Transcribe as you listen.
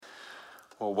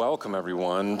Well, welcome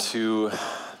everyone to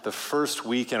the first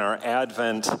week in our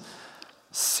Advent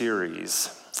series,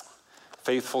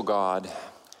 Faithful God,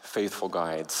 Faithful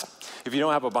Guides. If you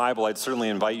don't have a Bible, I'd certainly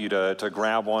invite you to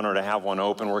grab one or to have one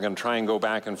open. We're going to try and go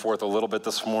back and forth a little bit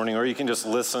this morning, or you can just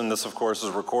listen. This, of course, is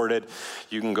recorded.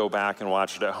 You can go back and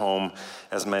watch it at home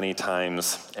as many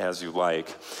times as you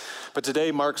like. But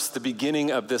today marks the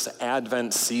beginning of this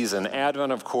Advent season.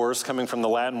 Advent, of course, coming from the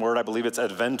Latin word, I believe it's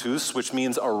adventus, which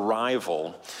means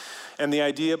arrival. And the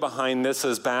idea behind this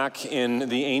is back in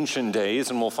the ancient days,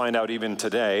 and we'll find out even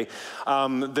today,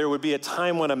 there would be a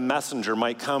time when a messenger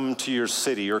might come to your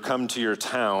city or come to your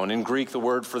town. In Greek, the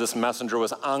word for this messenger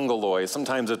was angeloi.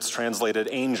 Sometimes it's translated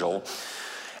angel.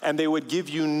 And they would give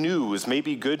you news,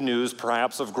 maybe good news,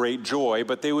 perhaps of great joy,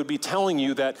 but they would be telling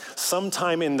you that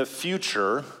sometime in the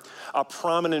future, a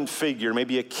prominent figure,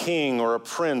 maybe a king or a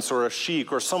prince or a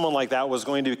sheik or someone like that was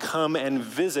going to come and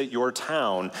visit your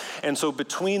town. And so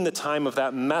between the time of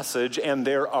that message and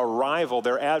their arrival,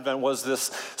 their advent was this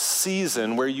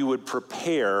season where you would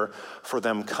prepare for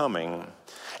them coming.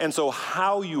 And so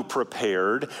how you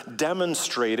prepared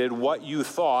demonstrated what you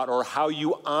thought or how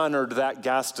you honored that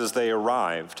guest as they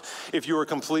arrived. If you were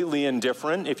completely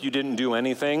indifferent, if you didn't do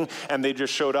anything, and they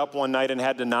just showed up one night and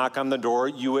had to knock on the door,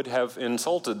 you would have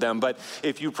insulted them. But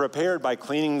if you prepared by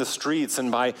cleaning the streets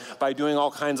and by doing all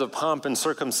kinds of pomp and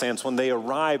circumstance, when they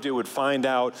arrived, it would find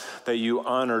out that you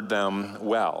honored them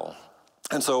well.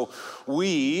 And so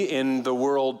we in the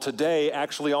world today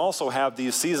actually also have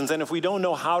these seasons. And if we don't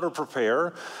know how to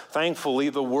prepare, thankfully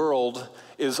the world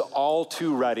is all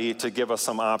too ready to give us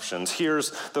some options.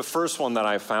 Here's the first one that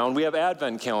I found. We have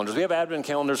Advent calendars. We have Advent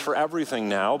calendars for everything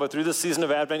now. But through this season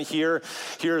of Advent,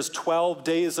 here's 12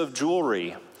 days of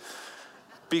jewelry.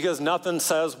 Because nothing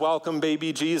says welcome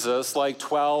baby Jesus like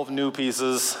 12 new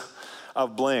pieces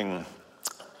of bling.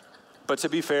 But to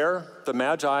be fair, the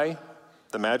Magi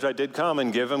did come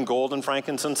and give him gold and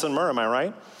frankincense and myrrh, am I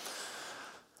right?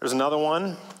 There's another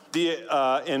one. The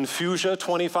Infusia,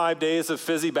 25 days of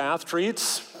fizzy bath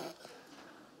treats.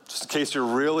 Just in case you're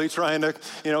really trying to,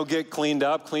 get cleaned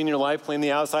up, clean your life, clean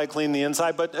the outside, clean the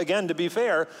inside. But again, to be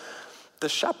fair, the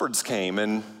shepherds came,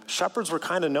 and shepherds were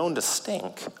kind of known to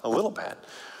stink a little bit.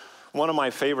 One of my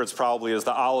favorites probably is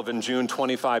the Olive and June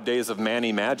 25 days of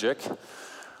Manny Magic.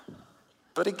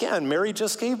 But again, Mary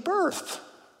just gave birth.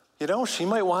 She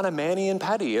might want a mani and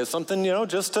pedi as something,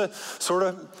 just to sort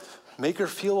of make her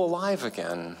feel alive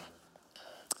again.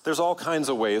 There's all kinds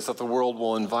of ways that the world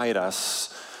will invite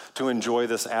us to enjoy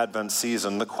this Advent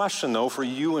season. The question, though, for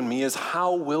you and me is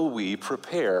how will we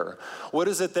prepare? What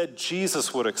is it that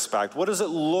Jesus would expect? What does it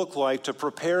look like to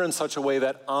prepare in such a way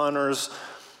that honors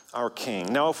our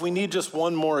King? Now, if we need just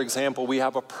one more example, we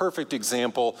have a perfect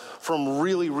example from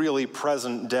really, really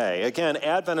present day. Again,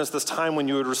 Advent is this time when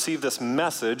you would receive this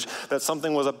message that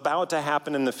something was about to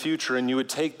happen in the future, and you would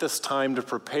take this time to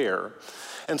prepare.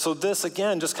 And so this,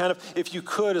 again, just kind of, if you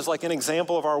could, is like an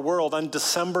example of our world. On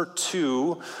December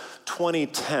 2,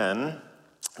 2010,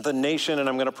 the nation, and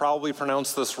I'm going to probably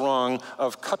pronounce this wrong,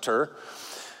 of Qatar,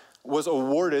 was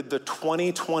awarded the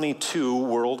 2022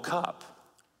 World Cup.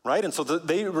 Right? And so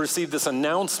they received this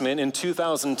announcement in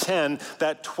 2010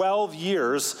 that 12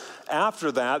 years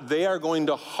after that, they are going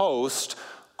to host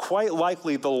quite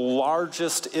likely the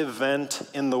largest event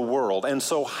in the world. And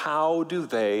so how do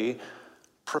they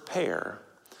prepare?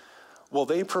 Well,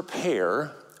 they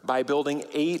prepare by building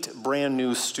 8 brand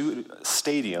new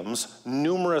stadiums,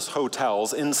 numerous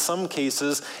hotels, in some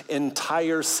cases,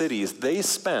 entire cities. They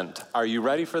spent, are you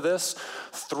ready for this?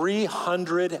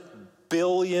 $300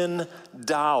 billion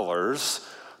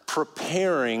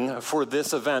preparing for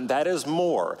this event. That is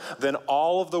more than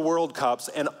all of the World Cups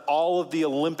and all of the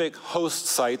Olympic host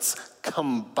sites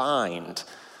combined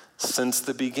since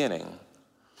the beginning.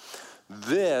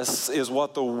 This is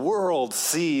what the world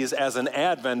sees as an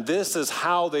Advent. This is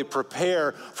how they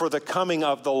prepare for the coming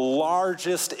of the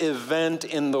largest event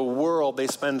in the world. They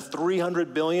spend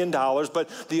 $300 billion, but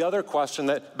the other question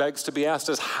that begs to be asked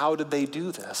is, how did they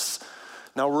do this?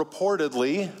 Now,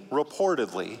 reportedly,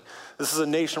 this is a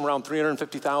nation around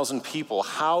 350,000 people.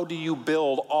 How do you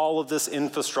build all of this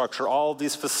infrastructure, all of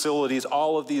these facilities,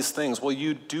 all of these things? Well,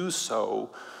 you do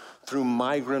so through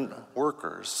migrant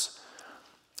workers.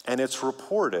 And it's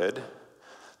reported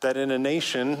that in a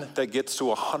nation that gets to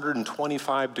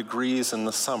 125 degrees in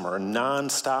the summer,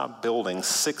 nonstop building,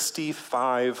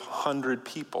 6,500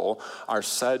 people are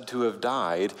said to have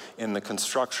died in the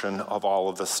construction of all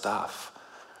of this stuff.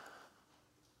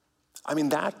 I mean,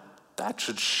 that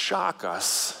should shock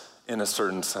us in a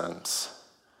certain sense.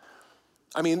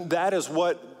 I mean, that is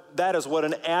what that is what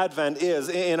an Advent is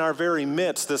in our very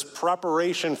midst, this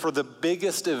preparation for the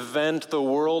biggest event the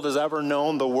world has ever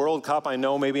known, the World Cup. I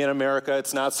know maybe in America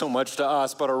it's not so much to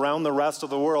us, but around the rest of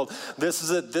the world, this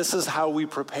is it. This is how we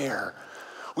prepare.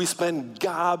 We spend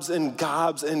gobs and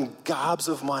gobs and gobs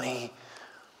of money,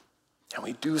 and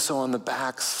we do so on the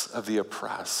backs of the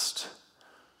oppressed.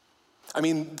 I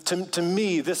mean, to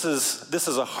me, this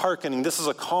is a hearkening, this is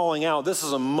a calling out, this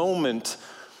is a moment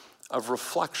of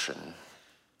reflection.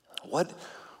 What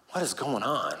is going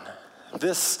on?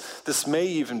 This may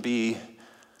even be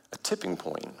a tipping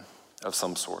point of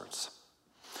some sorts.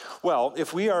 Well,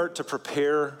 if we are to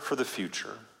prepare for the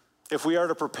future, if we are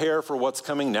to prepare for what's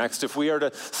coming next, if we are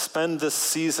to spend this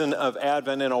season of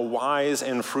Advent in a wise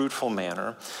and fruitful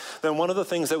manner, then one of the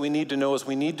things that we need to know is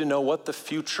we need to know what the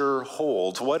future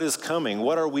holds, what is coming,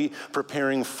 what are we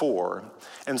preparing for.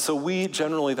 And so we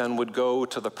generally then would go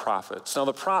to the prophets. Now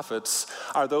the prophets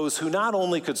are those who not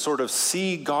only could sort of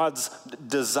see God's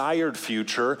desired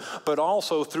future, but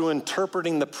also through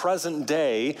interpreting the present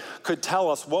day could tell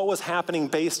us what was happening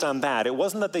based on that. It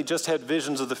wasn't that they just had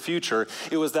visions of the future,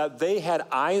 it was that they had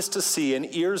eyes to see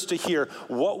and ears to hear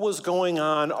what was going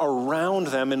on around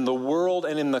them in the world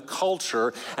and in the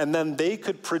culture, and then they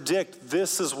could predict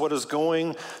this is what is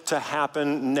going to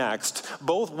happen next.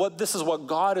 This is what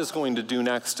God is going to do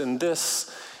next, and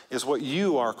this is what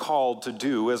you are called to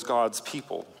do as God's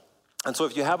people. And so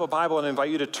if you have a Bible, I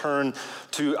invite you to turn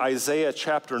to Isaiah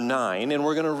chapter 9, and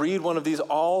we're going to read one of these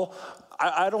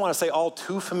I don't want to say all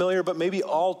too familiar, but maybe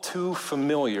all too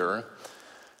familiar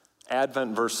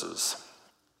Advent verses.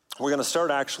 We're going to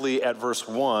start actually at verse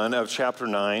 1 of chapter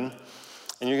 9,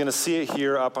 and you're going to see it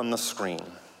here up on the screen.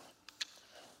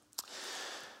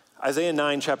 Isaiah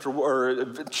 9,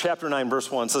 chapter 9,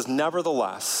 verse 1 says,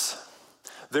 "Nevertheless,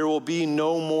 there will be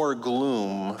no more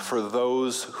gloom for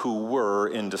those who were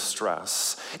in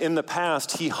distress. In the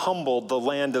past, he humbled the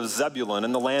land of Zebulun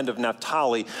and the land of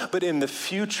Naphtali, but in the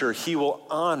future, he will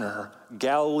honor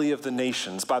Galilee of the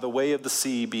nations by the way of the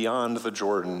sea beyond the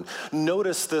Jordan."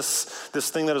 Notice this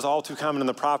thing that is all too common in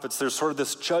the prophets. There's sort of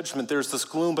this judgment, there's this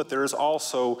gloom, but there is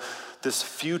also this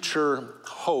future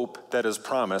hope that is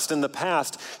promised. In the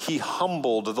past, he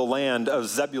humbled the land of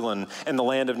Zebulun and the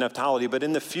land of Naphtali, but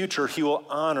in the future, he will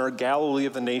honor Galilee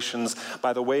of the nations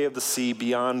by the way of the sea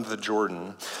beyond the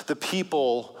Jordan. The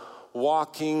people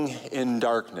walking in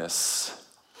darkness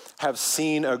have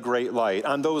seen a great light.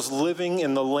 On those living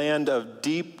in the land of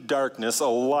deep darkness, a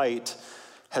light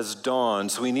has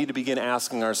dawned. So we need to begin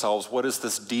asking ourselves, what is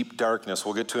this deep darkness?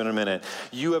 We'll get to it in a minute.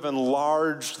 You have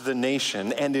enlarged the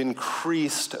nation and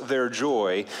increased their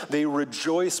joy. They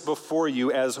rejoice before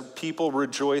you as people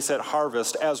rejoice at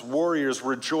harvest, as warriors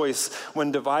rejoice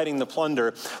when dividing the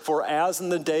plunder. For as in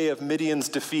the day of Midian's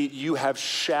defeat, you have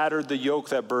shattered the yoke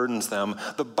that burdens them,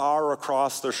 the bar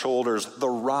across their shoulders, the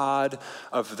rod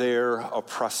of their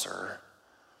oppressor.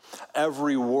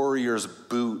 Every warrior's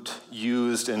boot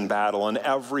used in battle and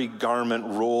every garment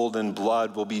rolled in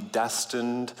blood will be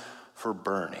destined for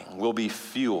burning, will be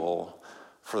fuel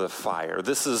for the fire.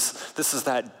 This is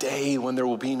that day when there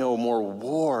will be no more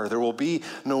war. There will be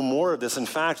no more of this. In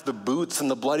fact, the boots and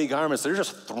the bloody garments, they're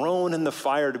just thrown in the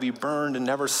fire to be burned and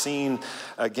never seen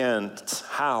again.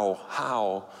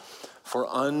 How? For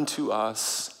unto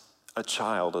us a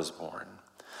child is born.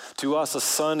 To us a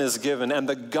son is given, and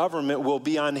the government will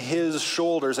be on his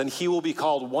shoulders, and he will be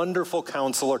called Wonderful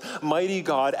Counselor, Mighty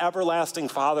God, Everlasting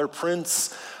Father,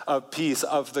 Prince of Peace.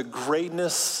 Of the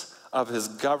greatness of his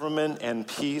government and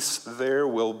peace there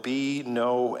will be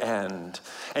no end.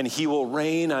 And he will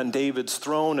reign on David's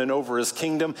throne and over his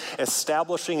kingdom,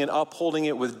 establishing and upholding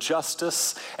it with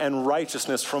justice and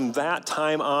righteousness from that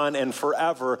time on and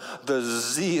forever. The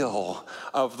zeal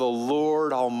of the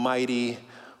Lord Almighty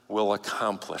will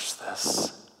accomplish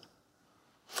this.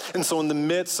 And so in the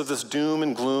midst of this doom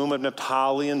and gloom of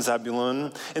Naphtali and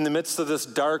Zebulun, in the midst of this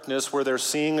darkness where they're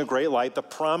seeing a great light, the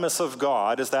promise of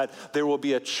God is that there will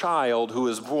be a child who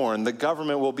is born. The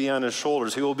government will be on his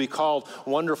shoulders. He will be called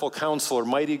Wonderful Counselor,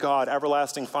 Mighty God,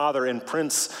 Everlasting Father, and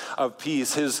Prince of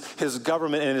Peace. His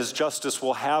government and his justice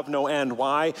will have no end.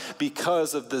 Why?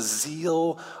 Because of the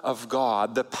zeal of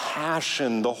God, the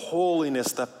passion, the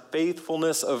holiness, the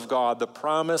faithfulness of God, the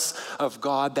promise of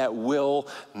God that will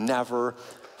never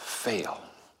fail.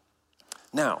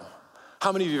 Now,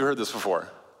 how many of you have heard this before?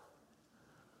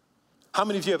 How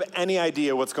many of you have any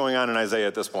idea what's going on in Isaiah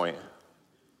at this point?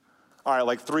 All right,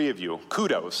 like 3 of you.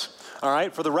 Kudos. All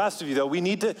right, for the rest of you, though, we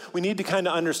need to kind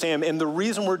of understand, and the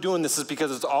reason we're doing this is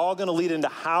because it's all going to lead into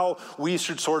how we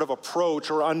should sort of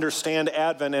approach or understand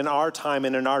Advent in our time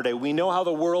and in our day. We know how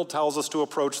the world tells us to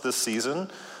approach this season.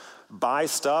 buy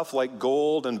stuff like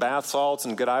gold and bath salts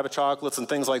and Godiva chocolates and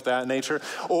things like that in nature,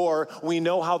 or we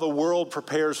know how the world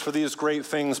prepares for these great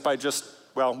things by just,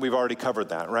 well, we've already covered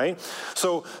that, right?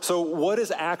 So what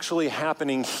is actually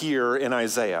happening here in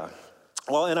Isaiah?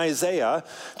 Well, in Isaiah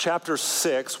chapter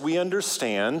 6, we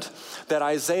understand that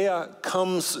Isaiah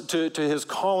comes to his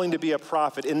calling to be a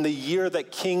prophet in the year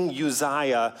that King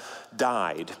Uzziah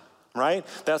died. Right?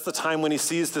 That's the time when he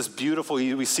sees this beautiful,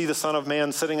 we see the Son of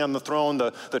Man sitting on the throne,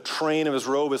 the train of his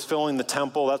robe is filling the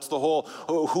temple. That's the whole,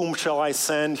 whom shall I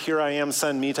send? Here I am,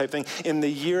 send me type thing. In the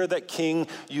year that King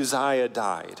Uzziah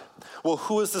died. Well,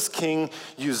 who is this King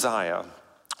Uzziah?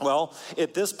 Well,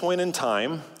 at this point in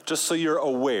time, just so you're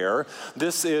aware,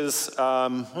 this is, this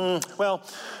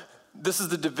is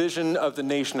the division of the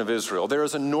nation of Israel. There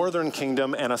is a northern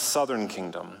kingdom and a southern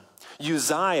kingdom.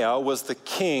 Uzziah was the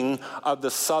king of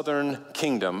the southern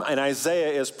kingdom, and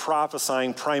Isaiah is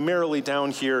prophesying primarily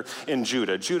down here in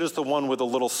Judah. Judah's the one with a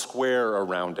little square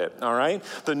around it, all right?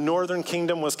 The northern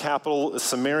kingdom was capital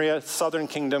Samaria, southern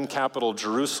kingdom capital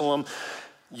Jerusalem.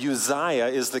 Uzziah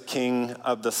is the king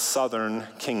of the southern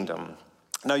kingdom.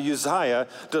 Now, Uzziah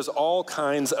does all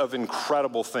kinds of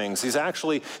incredible things. He's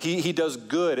actually, he does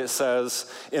good, it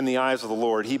says, in the eyes of the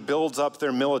Lord. He builds up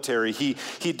their military. He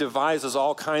devises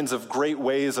all kinds of great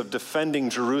ways of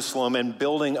defending Jerusalem and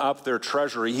building up their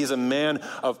treasury. He's a man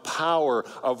of power,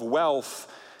 of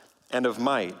wealth, and of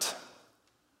might.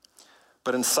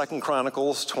 But in 2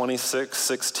 Chronicles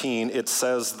 26:16, it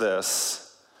says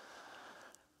this,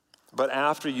 "But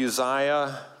after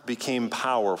Uzziah became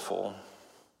powerful,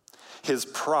 his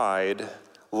pride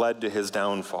led to his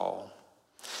downfall.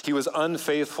 He was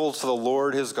unfaithful to the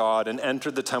Lord his God and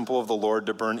entered the temple of the Lord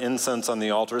to burn incense on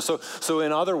the altar." So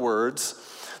in other words,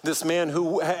 this man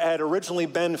who had originally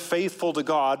been faithful to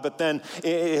God, but then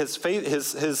his faith,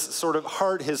 his sort of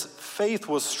heart, his faith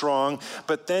was strong,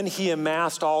 but then he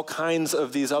amassed all kinds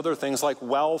of these other things like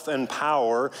wealth and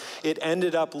power. It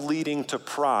ended up leading to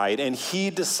pride, and he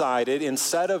decided,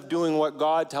 instead of doing what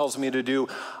God tells me to do,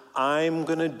 I'm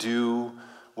going to do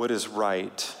what is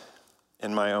right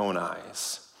in my own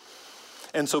eyes.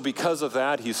 And so because of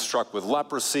that, he's struck with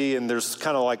leprosy, and there's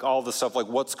kind of like all the stuff like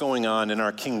what's going on in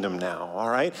our kingdom now, all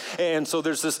right? And so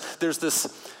there's this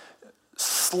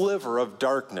sliver of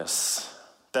darkness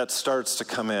that starts to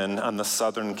come in on the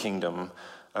southern kingdom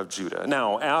of Judah.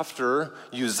 Now, after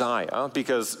Uzziah,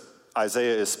 because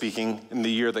Isaiah is speaking in the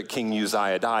year that King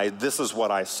Uzziah died, this is what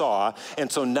I saw.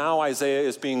 And so now Isaiah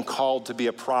is being called to be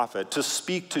a prophet, to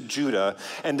speak to Judah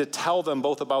and to tell them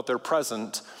both about their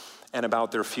present and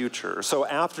about their future. So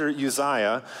after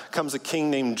Uzziah comes a king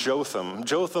named Jotham.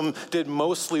 Jotham did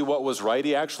mostly what was right.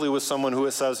 He actually was someone who,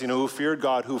 it says, who feared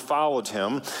God, who followed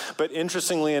him. But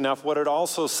interestingly enough, what it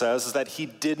also says is that he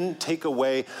didn't take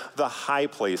away the high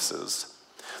places.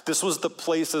 This was the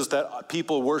places that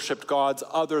people worshiped gods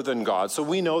other than God. So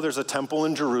we know there's a temple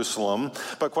in Jerusalem,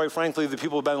 but quite frankly, the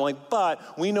people have been like,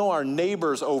 but we know our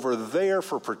neighbors over there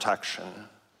for protection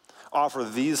offer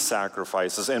these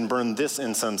sacrifices and burn this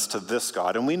incense to this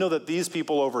God. And we know that these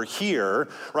people over here,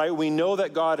 right, we know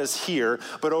that God is here,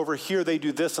 but over here they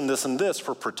do this and this and this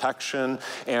for protection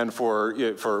and for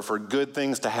good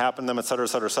things to happen to them, et cetera,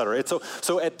 et cetera, et cetera.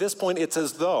 So at this point, it's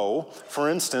as though, for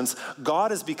instance,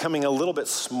 God is becoming a little bit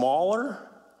smaller,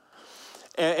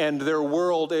 and their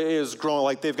world is growing.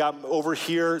 Like they've got over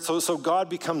here, so God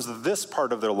becomes this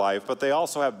part of their life, but they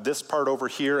also have this part over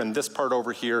here, and this part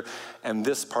over here, and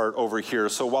this part over here.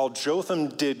 So while Jotham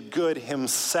did good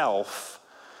himself,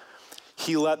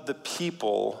 he let the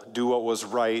people do what was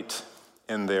right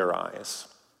in their eyes.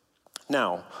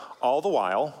 Now, all the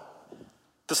while,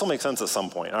 this will make sense at some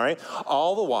point, all right?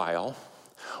 All the while,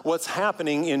 what's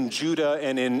happening in Judah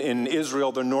and in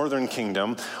Israel, the northern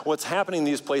kingdom, what's happening in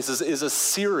these places is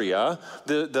Assyria,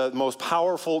 the most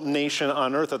powerful nation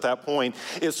on earth at that point,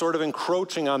 is sort of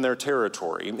encroaching on their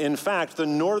territory. In fact, the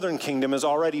northern kingdom is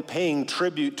already paying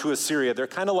tribute to Assyria. They're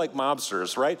kind of like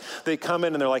mobsters, right? They come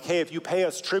in and they're like, hey, if you pay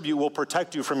us tribute, we'll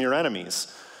protect you from your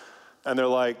enemies. And they're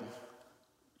like,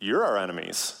 you're our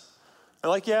enemies.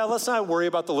 They're like, yeah, let's not worry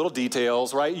about the little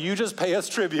details, right? You just pay us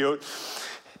tribute,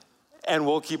 and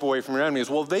we'll keep away from your enemies.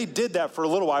 Well, they did that for a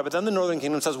little while, but then the northern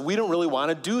kingdom says, we don't really want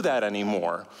to do that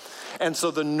anymore. And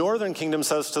so the northern kingdom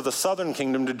says to the southern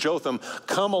kingdom, to Jotham,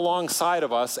 come alongside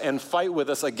of us and fight with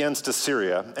us against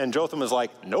Assyria. And Jotham is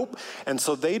like, nope. And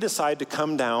so they decide to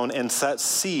come down and set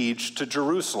siege to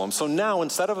Jerusalem. So now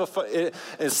instead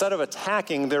of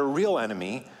attacking their real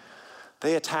enemy,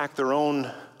 they attack their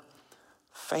own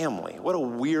family. What a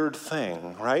weird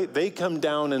thing, right? They come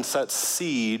down and set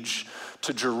siege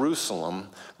to Jerusalem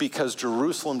because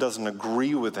Jerusalem doesn't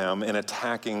agree with them in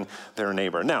attacking their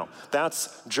neighbor. Now,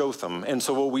 that's Jotham. And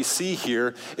so what we see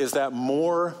here is that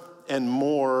more and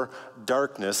more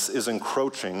darkness is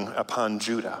encroaching upon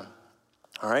Judah.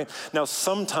 All right. Now,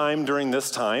 sometime during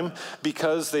this time,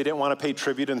 because they didn't want to pay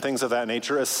tribute and things of that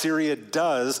nature, Assyria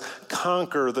does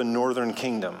conquer the northern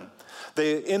kingdom.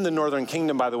 In the northern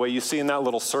kingdom, by the way, you see in that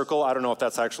little circle, I don't know if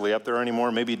that's actually up there anymore.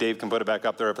 Maybe Dave can put it back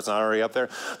up there if it's not already up there.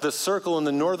 The circle in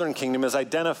the northern kingdom is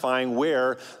identifying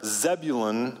where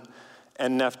Zebulun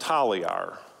and Naphtali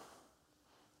are.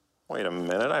 Wait a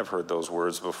minute, I've heard those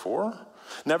words before.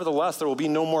 Nevertheless, there will be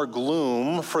no more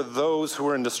gloom for those who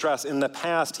are in distress. In the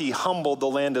past, he humbled the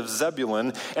land of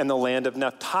Zebulun and the land of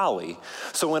Naphtali.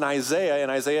 So when Isaiah, in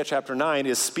Isaiah chapter 9,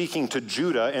 is speaking to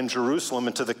Judah and Jerusalem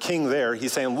and to the king there,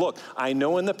 he's saying, look, I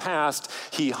know in the past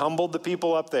he humbled the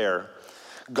people up there.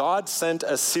 God sent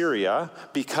Assyria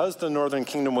because the northern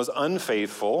kingdom was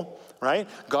unfaithful, right?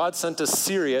 God sent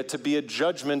Assyria to be a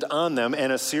judgment on them,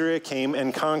 and Assyria came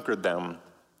and conquered them.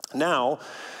 Now,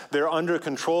 they're under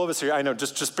control of Assyria. I know,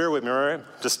 just bear with me, all right?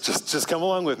 Just come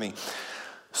along with me.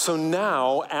 So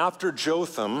now, after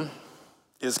Jotham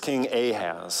is King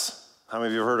Ahaz. How many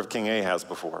of you have heard of King Ahaz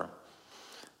before?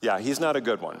 Yeah, he's not a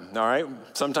good one, all right?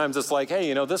 Sometimes it's like,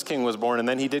 hey, this king was born and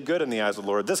then he did good in the eyes of the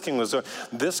Lord. This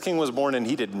king was born and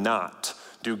he did not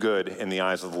do good in the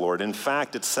eyes of the Lord. In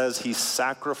fact, it says he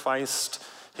sacrificed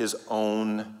his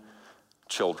own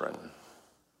children.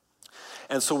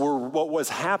 And so what was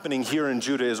happening here in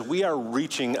Judah is we are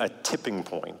reaching a tipping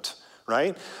point,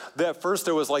 right? At first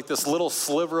there was like this little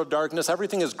sliver of darkness.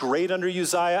 Everything is great under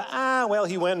Uzziah. Well,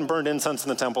 he went and burned incense in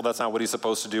the temple. That's not what he's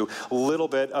supposed to do. A little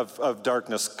bit of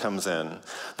darkness comes in.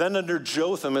 Then under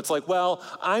Jotham, it's like, well,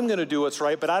 I'm going to do what's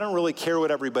right, but I don't really care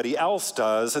what everybody else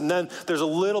does. And then there's a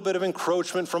little bit of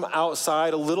encroachment from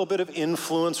outside, a little bit of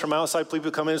influence from outside people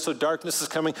coming in. So darkness is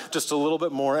coming just a little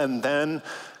bit more. And then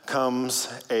comes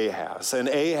Ahaz, and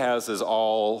Ahaz is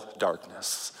all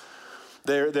darkness.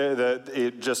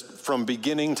 Just from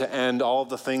beginning to end, all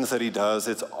the things that he does,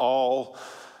 it's all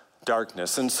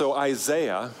darkness. And so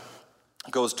Isaiah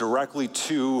goes directly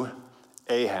to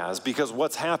Ahaz, because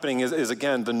what's happening is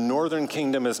again, the northern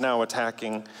kingdom is now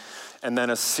attacking, and then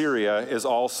Assyria is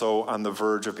also on the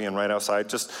verge of being right outside.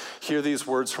 Just hear these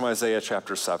words from Isaiah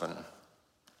chapter 7.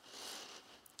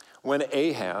 When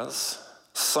Ahaz,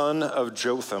 son of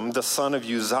Jotham, the son of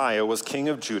Uzziah, was king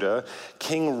of Judah,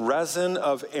 King Rezin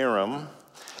of Aram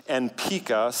and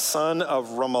Pekah, son of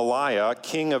Remaliah,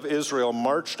 king of Israel,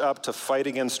 marched up to fight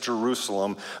against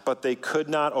Jerusalem, but they could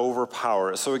not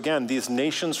overpower it. So again, these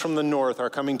nations from the north are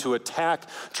coming to attack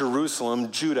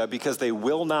Jerusalem, Judah, because they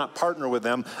will not partner with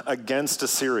them against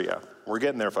Assyria. We're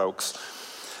getting there, folks.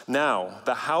 Now,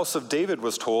 the house of David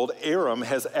was told, Aram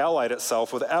has allied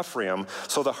itself with Ephraim.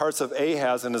 So the hearts of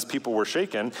Ahaz and his people were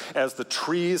shaken, as the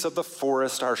trees of the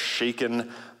forest are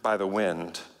shaken by the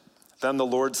wind. Then the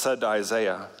Lord said to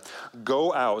Isaiah,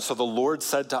 go out. So the Lord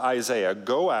said to Isaiah,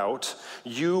 go out,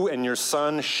 you and your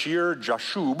son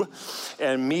Shear-Jashub,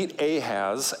 and meet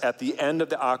Ahaz at the end of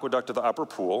the aqueduct of the upper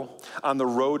pool on the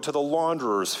road to the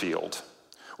launderer's field,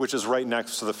 which is right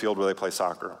next to the field where they play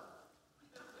soccer.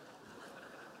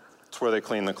 It's where they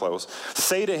clean the clothes.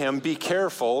 Say to him, be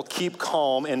careful, keep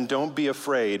calm, and don't be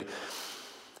afraid.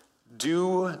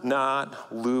 Do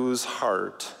not lose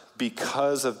heart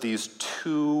because of these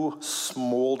two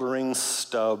smoldering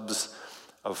stubs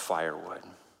of firewood.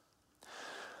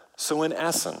 So in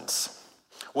essence,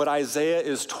 what Isaiah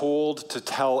is told to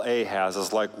tell Ahaz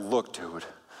is like, look, dude,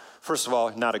 first of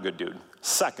all, not a good dude.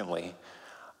 Secondly,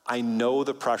 I know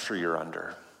the pressure you're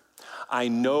under. I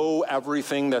know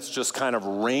everything that's just kind of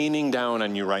raining down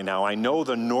on you right now. I know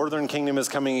the northern kingdom is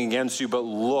coming against you, but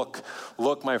look,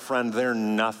 my friend, they're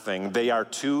nothing. They are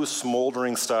two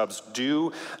smoldering stubs.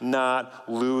 Do not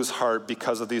lose heart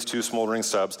because of these two smoldering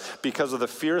stubs, because of the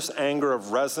fierce anger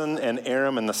of Rezin and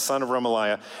Aram and the son of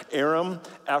Remaliah. Aram,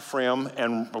 Ephraim,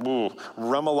 and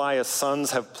Remaliah's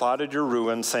sons have plotted your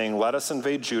ruin, saying, let us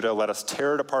invade Judah, let us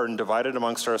tear it apart and divide it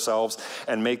amongst ourselves,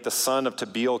 and make the son of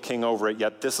Tabeel king over it.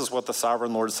 Yet this is what the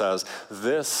sovereign Lord says,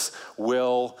 this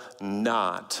will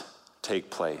not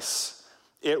take place.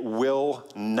 It will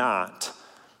not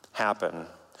happen.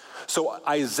 So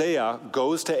Isaiah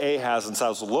goes to Ahaz and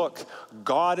says, look,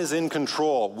 God is in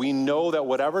control. We know that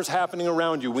whatever's happening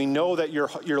around you, we know that your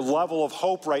level of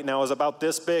hope right now is about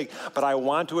this big, but I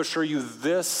want to assure you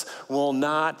this will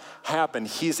not happen.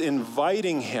 He's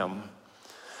inviting him,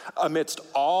 amidst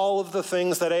all of the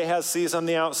things that Ahaz sees on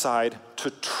the outside,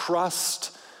 to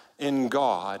trust in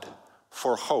God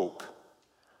for hope.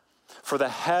 For the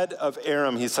head of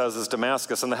Aram, he says, is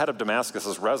Damascus, and the head of Damascus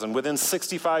is Rezin. Within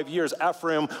 65 years,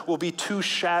 Ephraim will be too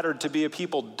shattered to be a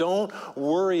people. Don't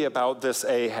worry about this,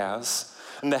 Ahaz.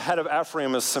 And the head of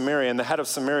Ephraim is Samaria, and the head of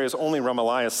Samaria is only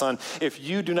Remaliah's son. If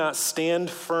you do not stand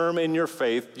firm in your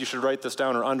faith, you should write this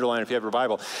down or underline if you have your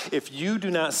Bible. If you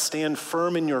do not stand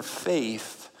firm in your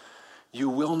faith, you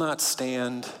will not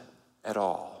stand at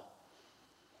all.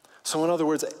 So in other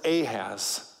words,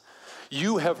 Ahaz,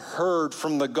 you have heard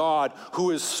from the God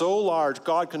who is so large.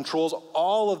 God controls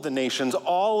all of the nations,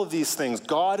 all of these things.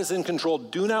 God is in control.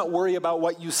 Do not worry about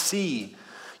what you see.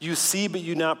 You see, but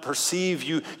you do not perceive.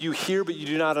 You hear, but you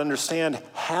do not understand.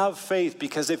 Have faith,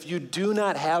 because if you do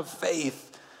not have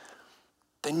faith,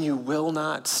 then you will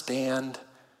not stand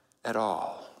at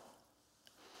all.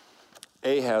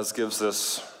 Ahaz gives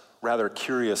this rather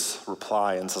curious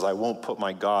reply and says, I won't put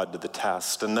my God to the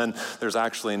test. And then there's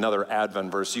actually another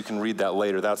Advent verse. You can read that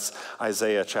later. That's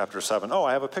Isaiah chapter 7. Oh,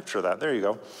 I have a picture of that. There you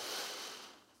go.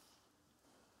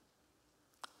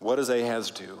 What does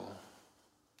Ahaz do?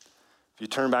 If you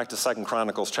turn back to 2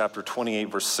 Chronicles chapter 28,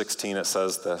 verse 16, it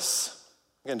says this.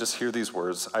 Again, just hear these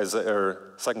words.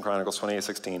 2 Chronicles 28,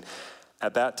 16.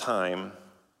 At that time,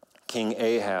 King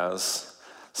Ahaz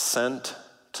sent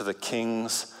to the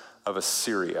kings of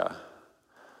Assyria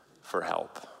for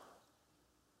help.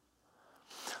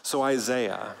 So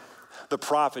Isaiah, the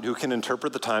prophet who can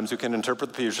interpret the times, who can interpret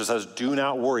the future, says, do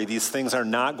not worry, these things are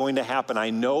not going to happen.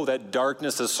 I know that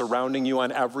darkness is surrounding you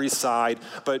on every side,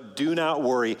 but do not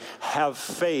worry. Have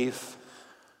faith,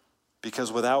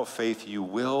 because without faith you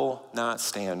will not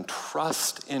stand.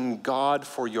 Trust in God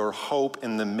for your hope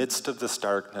in the midst of this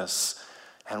darkness.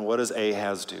 And what does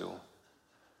Ahaz do?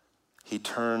 He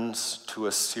turns to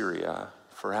Assyria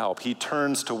for help. He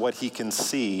turns to what he can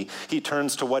see. He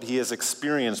turns to what he has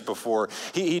experienced before.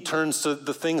 He turns to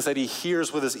the things that he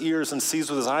hears with his ears and sees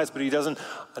with his eyes, but he doesn't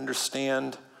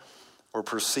understand or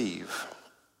perceive.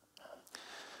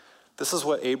 This is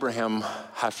what Abraham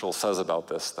Heschel says about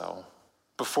this, though.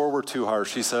 Before we're too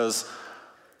harsh, he says,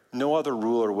 no other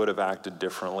ruler would have acted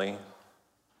differently.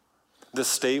 The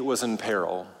state was in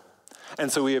peril,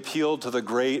 and so he appealed to the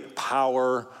great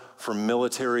power for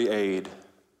military aid.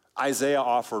 Isaiah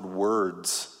offered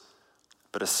words,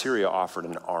 but Assyria offered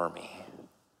an army.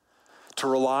 To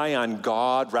rely on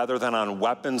God rather than on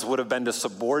weapons would have been to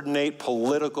subordinate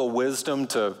political wisdom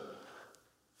to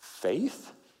faith.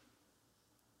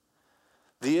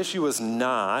 The issue was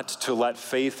not to let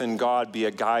faith in God be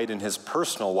a guide in his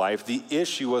personal life. The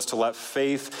issue was to let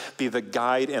faith be the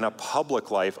guide in a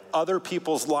public life. Other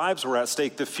people's lives were at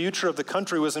stake. The future of the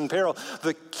country was in peril.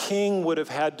 The king would have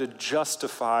had to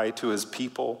justify to his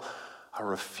people a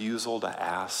refusal to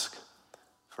ask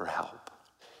for help.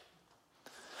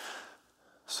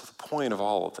 So the point of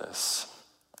all of this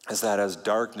is that as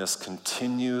darkness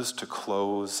continues to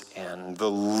close in, the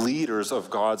leaders of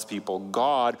God's people,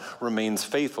 God remains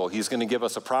faithful. He's going to give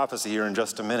us a prophecy here in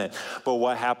just a minute. But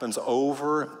what happens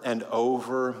over and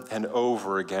over and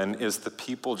over again is the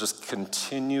people just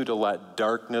continue to let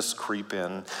darkness creep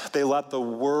in. They let the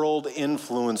world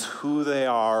influence who they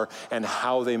are and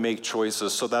how they make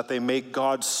choices, so that they make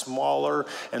God smaller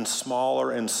and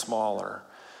smaller and smaller.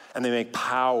 And they make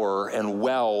power and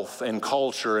wealth and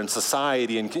culture and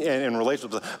society and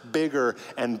relationships bigger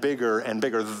and bigger and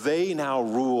bigger. They now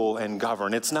rule and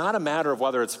govern. It's not a matter of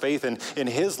whether it's faith in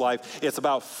his life. It's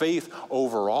about faith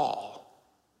overall.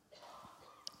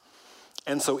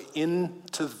 And so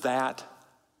into that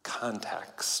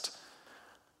context,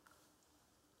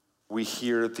 we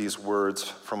hear these words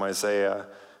from Isaiah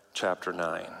chapter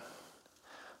 9.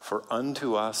 For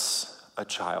unto us a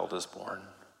child is born,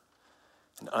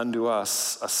 and unto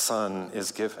us a son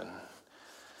is given.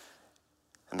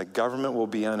 And the government will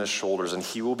be on his shoulders, and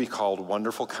he will be called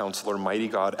Wonderful Counselor, Mighty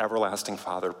God, Everlasting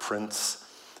Father, Prince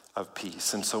of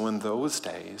Peace. And so in those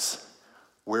days,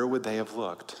 where would they have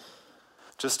looked?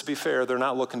 Just to be fair, they're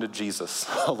not looking to Jesus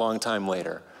a long time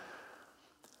later.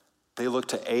 They look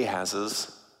to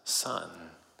Ahaz's son.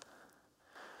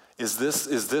 Is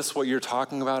this what you're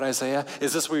talking about, Isaiah?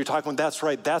 Is this what you're talking about? That's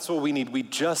right. That's what we need. We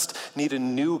just need a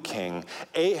new king.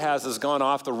 Ahaz has gone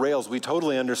off the rails. We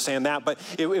totally understand that. But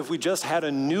if we just had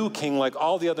a new king like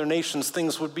all the other nations,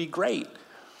 things would be great.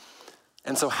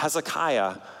 And so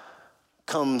Hezekiah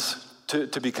comes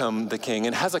to become the king.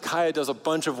 And Hezekiah does a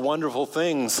bunch of wonderful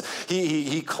things.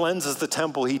 He cleanses the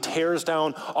temple. He tears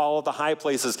down all of the high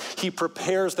places. He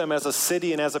prepares them as a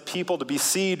city and as a people to be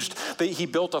sieged. He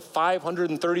built a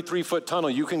 533-foot tunnel.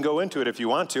 You can go into it if you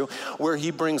want to, where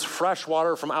he brings fresh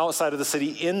water from outside of the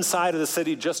city inside of the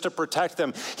city just to protect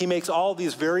them. He makes all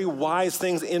these very wise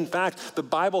things. In fact, the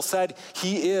Bible said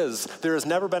there has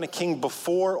never been a king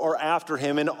before or after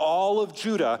him in all of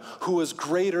Judah who was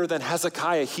greater than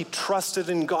Hezekiah. He trusted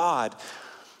in God.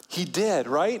 He did,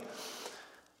 right?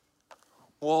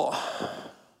 Well,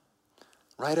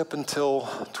 right up until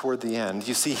toward the end,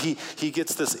 you see, he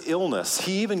gets this illness.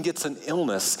 He even gets an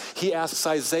illness. He asks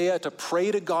Isaiah to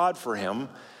pray to God for him,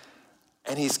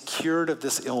 and he's cured of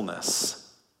this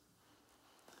illness.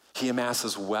 He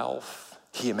amasses wealth.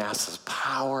 He amasses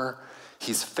power.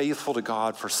 He's faithful to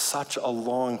God for such a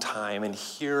long time. And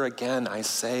here again, I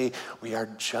say, we are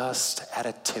just at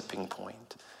a tipping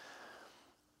point.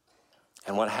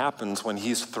 And what happens when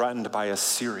he's threatened by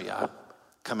Assyria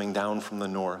coming down from the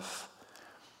north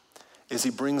is he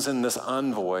brings in this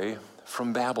envoy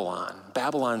from Babylon.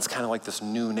 Babylon's kind of like this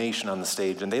new nation on the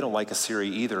stage, and they don't like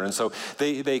Assyria either. And so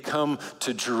they come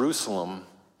to Jerusalem.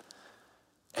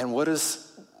 And what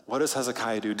does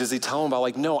Hezekiah do? Does he tell him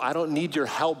about no, I don't need your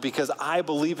help because I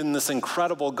believe in this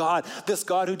incredible God, this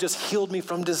God who just healed me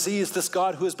from disease, this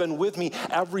God who has been with me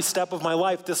every step of my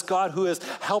life, this God who has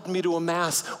helped me to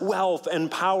amass wealth and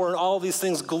power and all these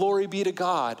things. Glory be to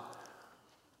God.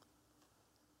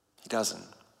 He doesn't.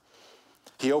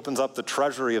 He opens up the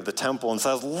treasury of the temple and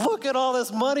says, look at all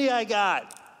this money I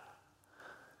got.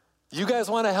 You guys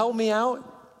want to help me out?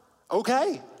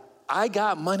 Okay, I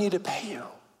got money to pay you.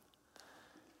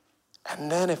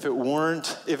 And then if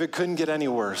it couldn't get any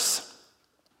worse,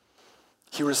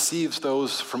 he receives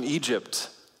those from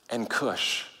Egypt and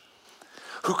Cush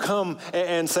who come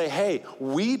and say, hey,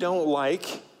 we don't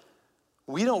like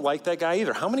that guy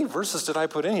either. How many verses did I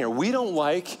put in here? We don't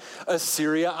like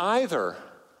Assyria either.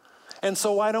 And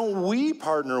so why don't we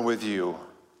partner with you?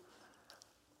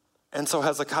 And so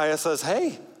Hezekiah says,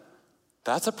 hey,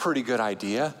 that's a pretty good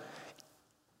idea.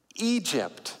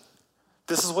 Egypt.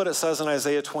 This is what it says in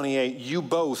Isaiah 28. You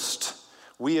boast,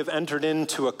 we have entered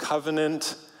into a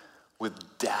covenant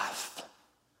with death.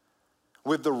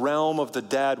 With the realm of the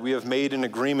dead, we have made an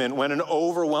agreement. When an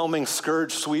overwhelming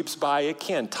scourge sweeps by, it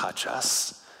can't touch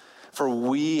us. For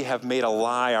we have made a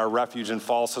lie our refuge and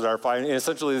falsehood our fire. And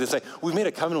essentially they say, we've made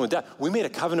a covenant with death. We made a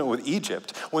covenant with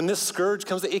Egypt. When this scourge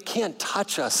comes, it can't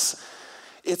touch us.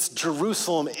 It's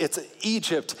Jerusalem, it's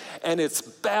Egypt, and it's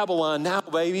Babylon now,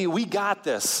 baby. We got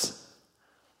this.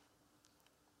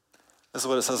 This is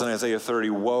what it says in Isaiah 30.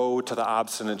 Woe to the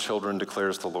obstinate children,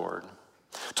 declares the Lord.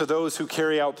 To those who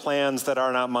carry out plans that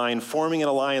are not mine, forming an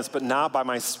alliance but not by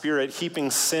my spirit,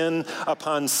 heaping sin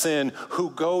upon sin, who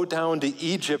go down to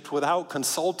Egypt without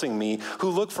consulting me, who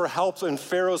look for help in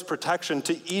Pharaoh's protection,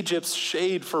 to Egypt's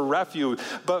shade for refuge.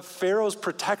 But Pharaoh's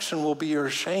protection will be your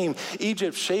shame.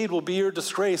 Egypt's shade will be your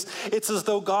disgrace. It's as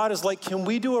though God is like, can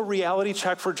we do a reality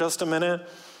check for just a minute?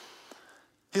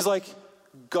 He's like,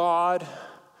 God,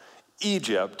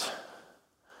 Egypt.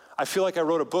 I feel like I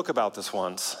wrote a book about this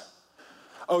once.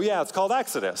 Oh yeah, it's called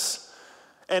Exodus.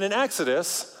 And in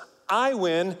Exodus, I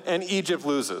win and Egypt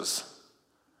loses.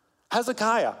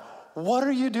 Hezekiah, what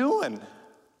are you doing?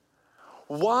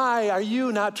 Why are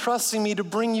you not trusting me to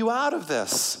bring you out of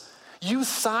this? You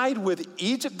side with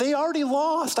Egypt. They already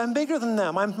lost. I'm bigger than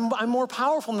them. I'm more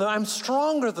powerful than them. I'm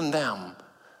stronger than them.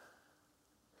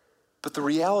 But the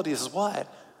reality is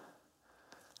what?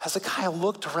 Hezekiah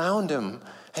looked around him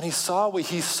and he saw what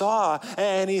he saw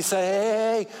and he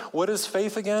said, hey, what is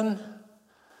faith again?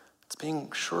 It's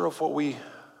being sure of what we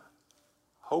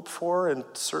hope for and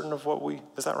certain of what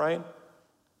is that right?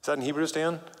 Is that in Hebrews,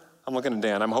 Dan? I'm looking at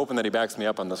Dan. I'm hoping that he backs me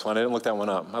up on this one. I didn't look that one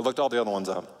up. I looked all the other ones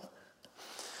up.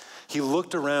 He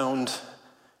looked around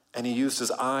and he used his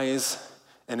eyes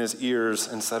and his ears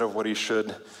instead of what he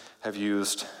should have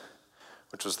used,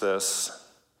 which was this.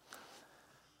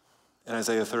 In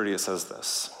Isaiah 30, it says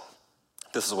this.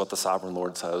 This is what the sovereign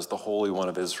Lord says, the Holy One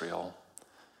of Israel.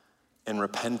 In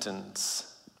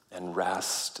repentance and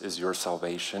rest is your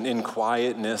salvation. In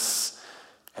quietness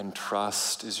and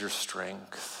trust is your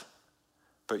strength.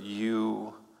 But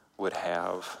you would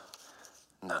have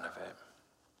none of it.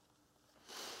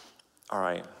 All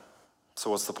right, so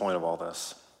what's the point of all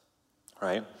this,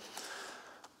 right?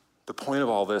 The point of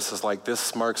all this is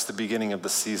this marks the beginning of the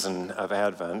season of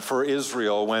Advent. For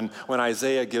Israel, when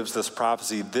Isaiah gives this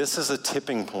prophecy, this is a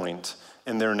tipping point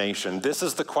in their nation. This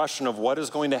is the question of what is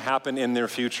going to happen in their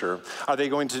future. Are they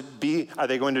going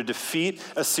to defeat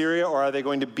Assyria, or are they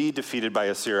going to be defeated by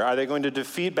Assyria? Are they going to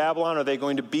defeat Babylon, or are they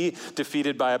going to be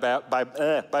defeated by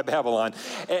Babylon?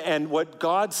 And what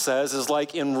God says is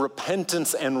like, in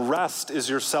repentance and rest is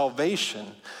your salvation.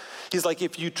 He's like,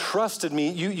 if you trusted me,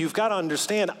 you've got to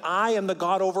understand, I am the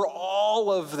God over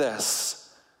all of this.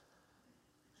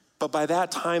 But by that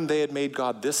time, they had made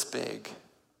God this big.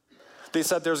 They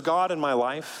said, there's God in my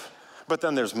life, but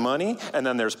then there's money, and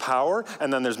then there's power,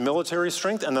 and then there's military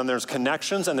strength, and then there's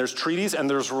connections, and there's treaties, and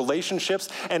there's relationships,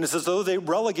 and it's as though they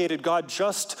relegated God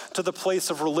just to the place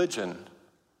of religion.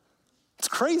 It's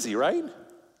crazy, right?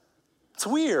 It's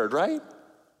weird, right?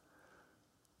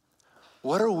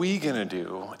 What are we going to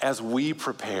do as we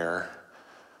prepare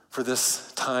for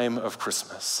this time of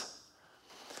Christmas?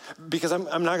 Because I'm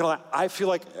not going to lie, I feel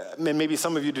like, and maybe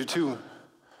some of you do too,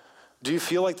 do you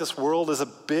feel like this world is a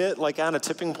bit like on a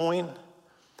tipping point?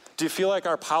 Do you feel like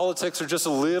our politics are just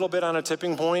a little bit on a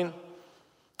tipping point?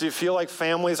 Do you feel like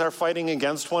families are fighting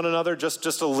against one another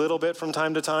just a little bit from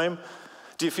time to time?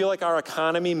 Do you feel like our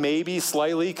economy maybe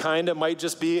slightly kind of might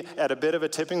just be at a bit of a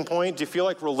tipping point? Do you feel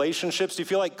like relationships, do you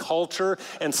feel like culture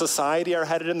and society are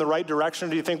headed in the right direction?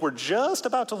 Or do you think we're just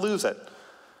about to lose it?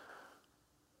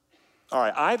 All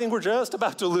right, I think we're just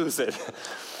about to lose it.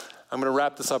 I'm going to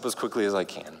wrap this up as quickly as I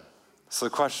can. So the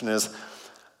question is,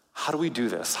 how do we do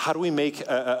this? How do we make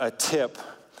a tip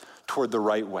toward the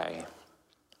right way?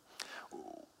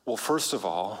 Well, first of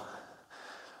all,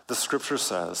 the scripture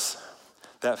says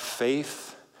that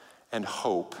faith and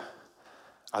hope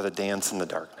are the dance in the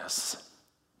darkness,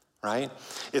 right?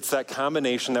 It's that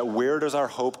combination that where does our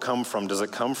hope come from? Does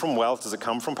it come from wealth? Does it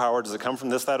come from power? Does it come from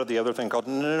this, that, or the other thing called?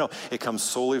 No. It comes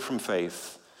solely from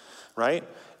faith, right?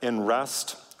 In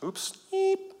rest,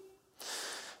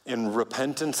 in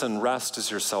repentance and rest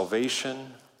is your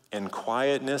salvation. In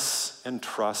quietness and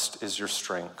trust is your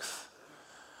strength.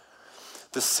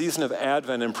 This season of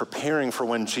Advent and preparing for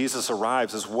when Jesus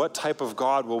arrives is, what type of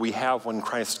God will we have when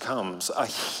Christ comes? A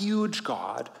huge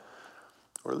God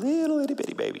or a little itty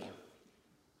bitty baby?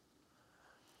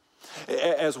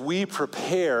 As we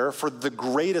prepare for the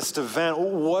greatest event,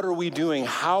 what are we doing?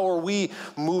 How are we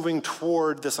moving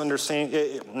toward this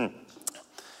understanding?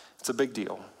 It's a big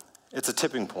deal. It's a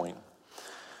tipping point.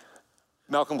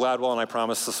 Malcolm Gladwell, and I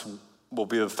promise this will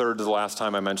be the third to the last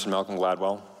time I mention Malcolm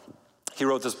Gladwell. He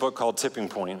wrote this book called Tipping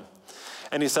Point.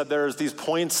 And he said there's these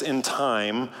points in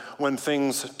time when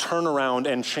things turn around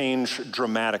and change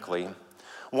dramatically.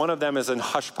 One of them is in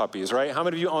hush puppies, right? How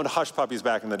many of you owned hush puppies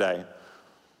back in the day?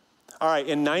 All right,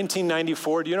 in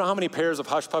 1994, do you know how many pairs of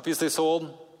hush puppies they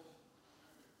sold?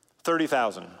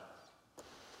 30,000.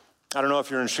 I don't know if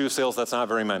you're in shoe sales, that's not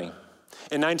very many.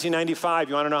 In 1995,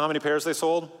 you want to know how many pairs they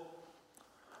sold?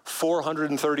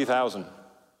 430,000.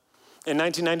 In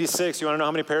 1996, you want to know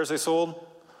how many pairs they sold?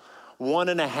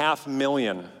 1.5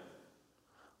 million.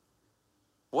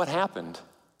 What happened?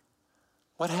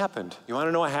 What happened? You want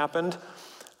to know what happened?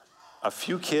 A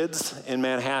few kids in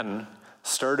Manhattan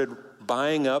started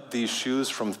buying up these shoes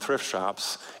from thrift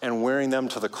shops and wearing them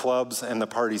to the clubs and the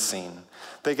party scene.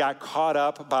 They got caught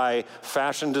up by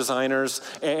fashion designers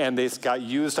and they got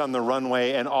used on the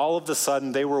runway, and all of a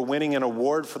sudden they were winning an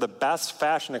award for the best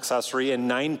fashion accessory in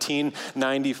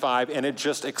 1995, and it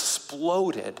just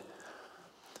exploded.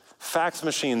 Fax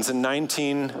machines in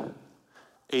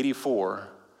 1984,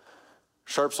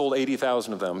 Sharp sold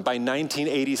 80,000 of them. By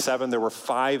 1987, there were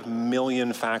 5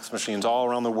 million fax machines all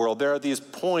around the world. There are these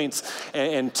points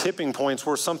and tipping points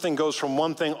where something goes from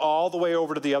one thing all the way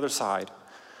over to the other side.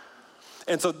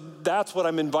 And so that's what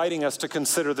I'm inviting us to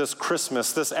consider this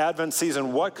Christmas, this Advent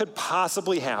season. What could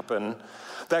possibly happen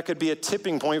that could be a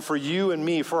tipping point for you and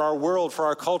me, for our world, for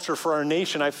our culture, for our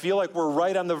nation? I feel like we're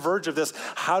right on the verge of this.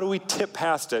 How do we tip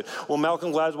past it? Well,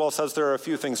 Malcolm Gladwell says there are a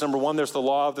few things. Number one, there's the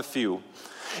law of the few.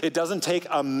 It doesn't take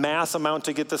a mass amount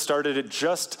to get this started. It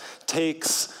just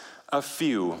takes a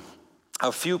few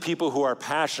people who are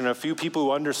passionate, a few people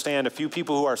who understand, a few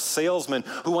people who are salesmen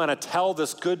who want to tell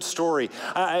this good story.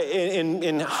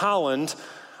 In Holland,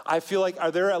 I feel like,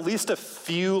 are there at least a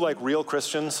few like real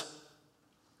Christians?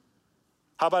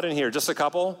 How about in here, just a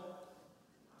couple?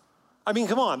 I mean,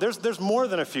 come on, there's more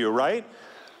than a few, right?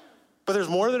 But there's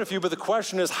more than a few, but the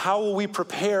question is, how will we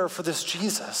prepare for this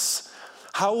Jesus?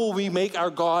 How will we make our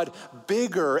God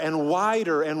bigger and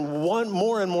wider and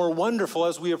more and more wonderful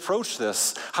as we approach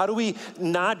this? How do we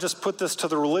not just put this to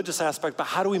the religious aspect, but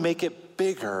how do we make it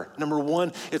bigger? Number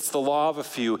one, it's the law of a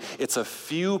few. It's a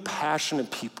few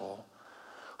passionate people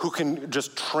who can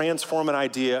just transform an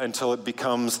idea until it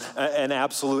becomes an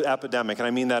absolute epidemic, and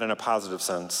I mean that in a positive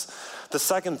sense. The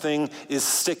second thing is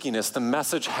stickiness. The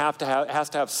message has to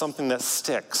have something that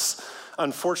sticks.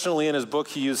 Unfortunately, in his book,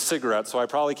 he used cigarettes, so I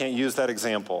probably can't use that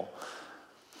example.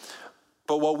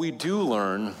 But what we do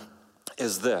learn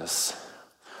is this.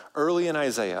 Early in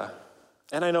Isaiah,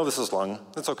 and I know this is long,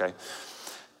 it's okay.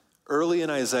 Early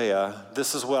in Isaiah,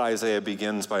 this is what Isaiah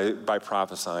begins by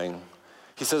prophesying.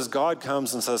 He says, God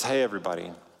comes and says, hey,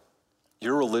 everybody,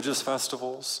 your religious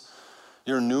festivals,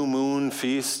 your new moon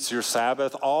feasts, your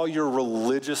Sabbath, all your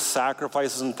religious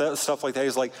sacrifices and stuff like that,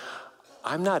 he's like,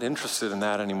 I'm not interested in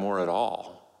that anymore at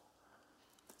all.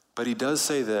 But he does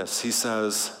say this. He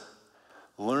says,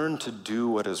 learn to do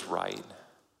what is right.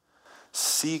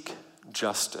 Seek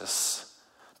justice.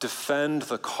 Defend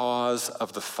the cause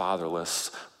of the fatherless.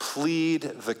 Plead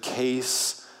the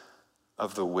case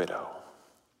of the widow.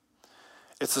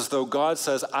 It's as though God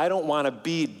says, I don't want to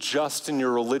be just in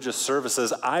your religious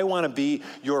services. I want to be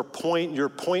your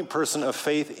point person of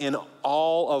faith in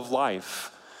all of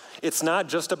life. It's not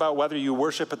just about whether you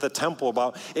worship at the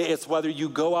temple, it's whether you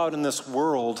go out in this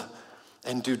world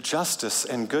and do justice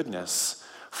and goodness.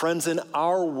 Friends, in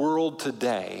our world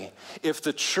today, if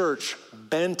the church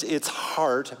bent its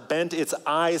heart, bent its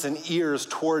eyes and ears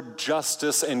toward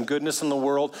justice and goodness in the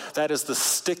world, that is the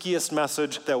stickiest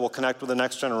message that will connect with the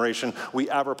next generation we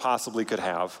ever possibly could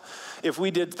have. If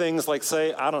we did things like,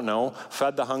 say, I don't know,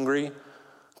 fed the hungry,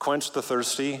 quenched the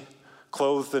thirsty,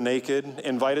 clothed the naked,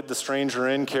 invited the stranger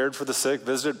in, cared for the sick,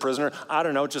 visited prisoner, I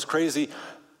don't know, just crazy,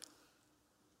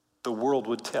 the world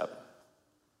would tip.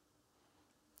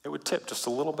 It would tip just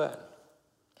a little bit.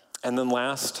 And then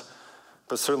last,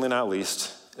 but certainly not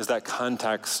least, is that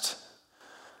context.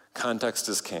 Context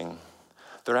is king.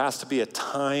 There has to be a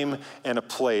time and a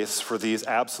place for these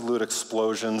absolute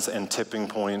explosions and tipping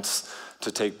points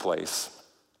to take place.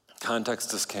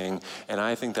 Context is king, and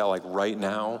I think that like right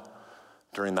now,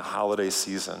 during the holiday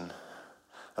season,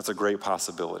 that's a great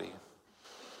possibility.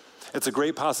 It's a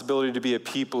great possibility to be a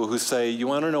people who say, you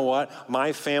want to know what?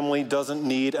 My family doesn't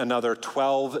need another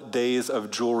 12 days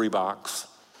of jewelry box.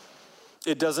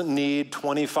 It doesn't need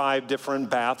 25 different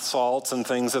bath salts and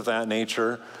things of that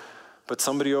nature. But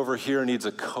somebody over here needs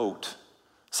a coat.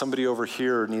 Somebody over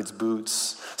here needs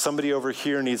boots. Somebody over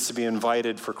here needs to be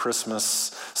invited for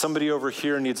Christmas. Somebody over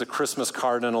here needs a Christmas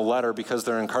card and a letter because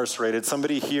they're incarcerated.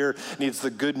 Somebody here needs the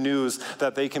good news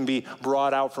that they can be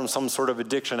brought out from some sort of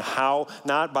addiction. How?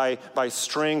 Not by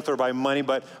strength or by money,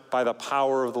 but by the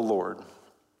power of the Lord.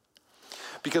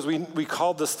 Because we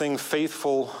called this thing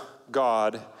Faithful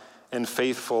God and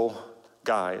Faithful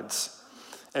Guides.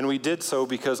 And we did so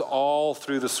because all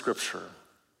through the scripture,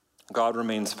 God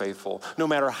remains faithful. No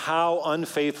matter how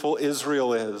unfaithful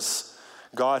Israel is,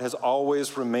 God has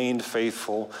always remained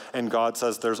faithful, and God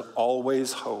says there's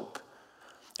always hope.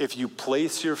 If you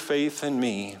place your faith in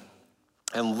me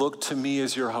and look to me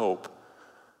as your hope,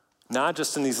 not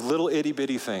just in these little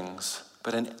itty-bitty things,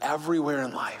 but in everywhere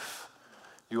in life,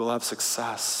 you will have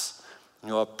success, and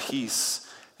you'll have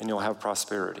peace, and you'll have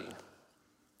prosperity.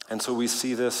 And so we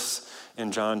see this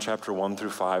in John chapter 1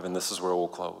 through 5, and this is where we'll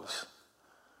close.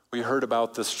 We heard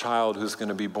about this child who's going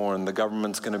to be born. The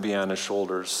government's going to be on his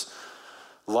shoulders.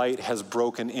 Light has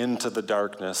broken into the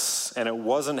darkness, and it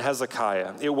wasn't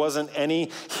Hezekiah. It wasn't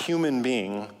any human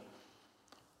being.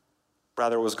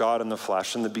 Rather, it was God in the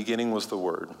flesh. In the beginning was the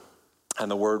Word,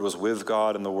 and the Word was with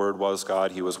God, and the Word was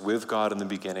God. He was with God in the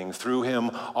beginning. Through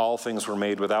him, all things were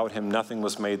made. Without him, nothing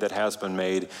was made that has been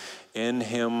made. In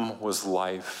him was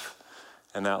life,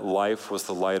 and that life was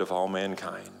the light of all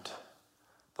mankind.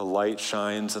 The light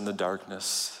shines in the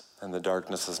darkness, and the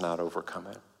darkness has not overcome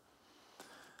it.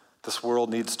 This world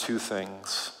needs two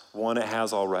things. One, it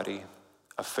has already,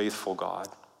 a faithful God.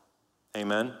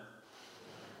 Amen?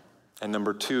 And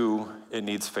number two, it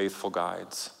needs faithful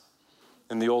guides.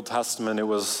 In the Old Testament, it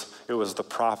was the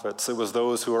prophets. It was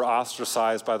those who were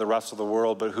ostracized by the rest of the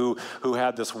world, but who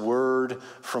had this word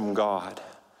from God.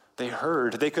 They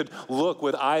heard. They could look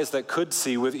with eyes that could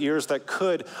see, with ears that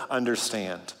could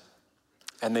understand.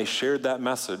 And they shared that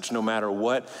message no matter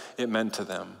what it meant to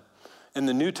them. In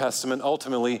the New Testament,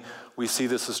 ultimately, we see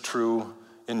this is true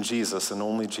in Jesus and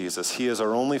only Jesus. He is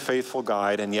our only faithful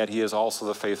guide, and yet he is also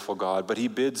the faithful God. But he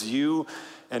bids you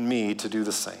and me to do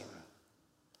the same.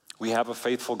 We have a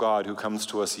faithful God who comes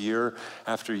to us year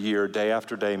after year, day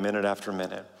after day, minute after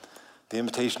minute. The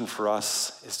invitation for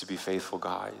us is to be faithful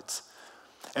guides.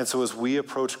 And so as we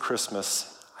approach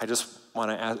Christmas, I just want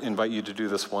to invite you to do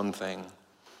this one thing.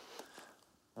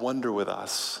 Wonder with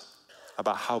us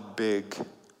about how big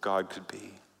God could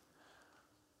be.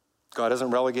 God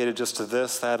isn't relegated just to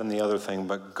this, that, and the other thing,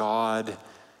 but God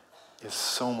is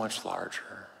so much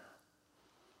larger.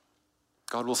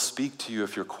 God will speak to you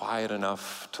if you're quiet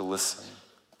enough to listen.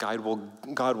 God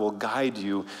will guide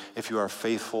you if you are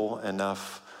faithful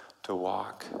enough to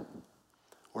walk.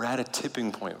 We're at a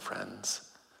tipping point, friends.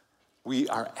 We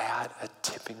are at a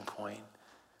tipping point.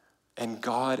 And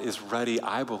God is ready,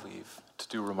 I believe, to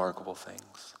do remarkable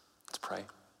things. Let's pray.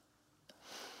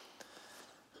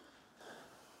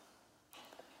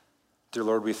 Dear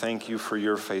Lord, we thank you for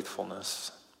your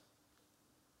faithfulness.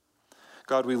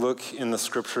 God, we look in the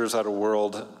scriptures at a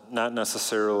world not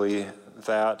necessarily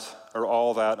that or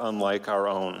all that unlike our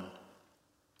own.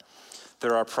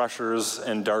 There are pressures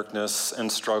and darkness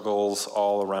and struggles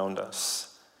all around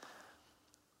us.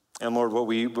 And Lord, what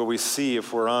we see,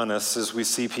 if we're honest, is we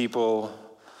see people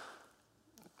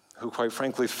who quite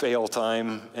frankly fail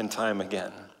time and time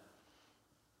again.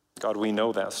 God, we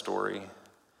know that story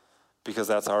because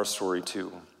that's our story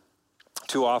too.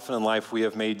 Too often in life we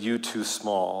have made you too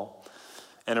small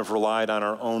and have relied on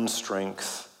our own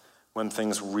strength when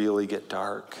things really get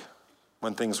dark,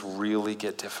 when things really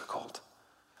get difficult.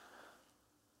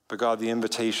 But God, the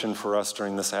invitation for us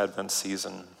during this Advent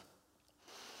season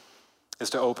is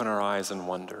to open our eyes and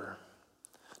wonder,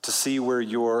 to see where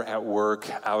you're at work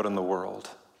out in the world,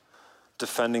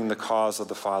 defending the cause of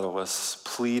the fatherless,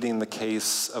 pleading the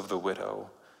case of the widow,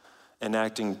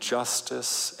 enacting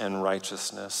justice and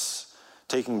righteousness,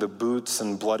 taking the boots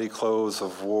and bloody clothes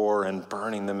of war and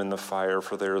burning them in the fire,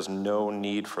 for there is no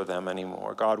need for them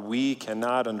anymore. God, we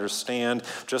cannot understand,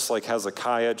 just like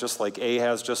Hezekiah, just like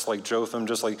Ahaz, just like Jotham,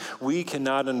 we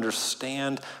cannot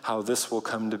understand how this will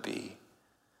come to be.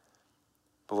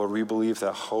 But Lord, we believe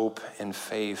that hope and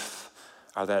faith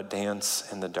are that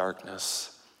dance in the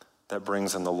darkness that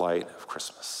brings in the light of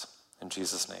Christmas. In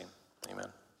Jesus' name, amen.